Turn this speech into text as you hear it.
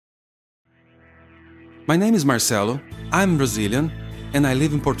My name is Marcelo, I'm Brazilian, and I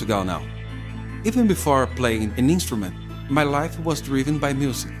live in Portugal now. Even before playing an instrument, my life was driven by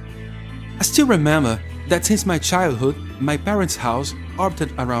music. I still remember that since my childhood, my parents' house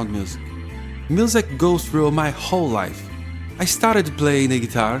orbited around music. Music goes through my whole life. I started playing the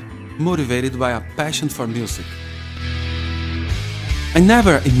guitar, motivated by a passion for music. I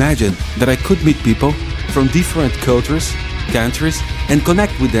never imagined that I could meet people from different cultures, countries, and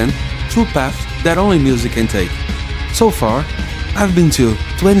connect with them through paths that only music can take. So far, I've been to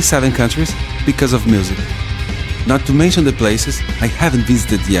 27 countries because of music. Not to mention the places I haven't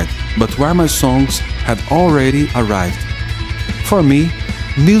visited yet, but where my songs have already arrived. For me,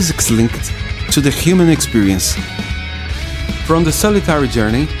 music's linked to the human experience. From the solitary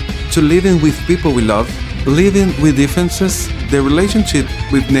journey to living with people we love, living with differences, the relationship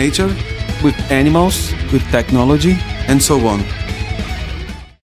with nature, with animals, with technology, and so on.